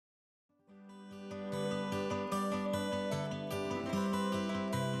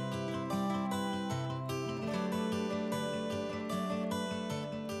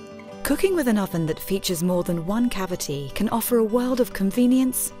Cooking with an oven that features more than one cavity can offer a world of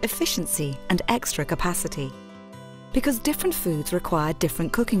convenience, efficiency, and extra capacity. Because different foods require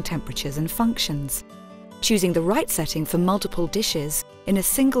different cooking temperatures and functions. Choosing the right setting for multiple dishes in a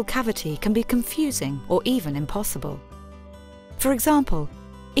single cavity can be confusing or even impossible. For example,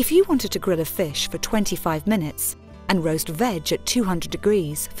 if you wanted to grill a fish for 25 minutes and roast veg at 200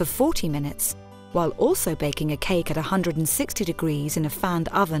 degrees for 40 minutes, while also baking a cake at 160 degrees in a fanned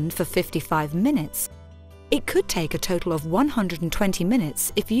oven for 55 minutes, it could take a total of 120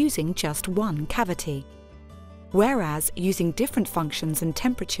 minutes if using just one cavity. Whereas using different functions and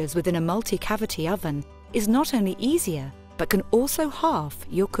temperatures within a multi-cavity oven is not only easier, but can also halve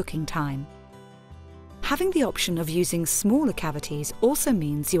your cooking time. Having the option of using smaller cavities also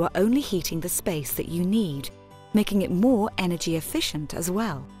means you are only heating the space that you need, making it more energy efficient as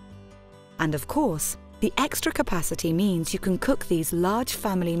well. And of course, the extra capacity means you can cook these large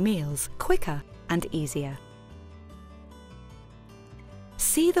family meals quicker and easier.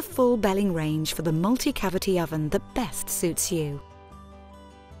 See the full belling range for the multi-cavity oven that best suits you.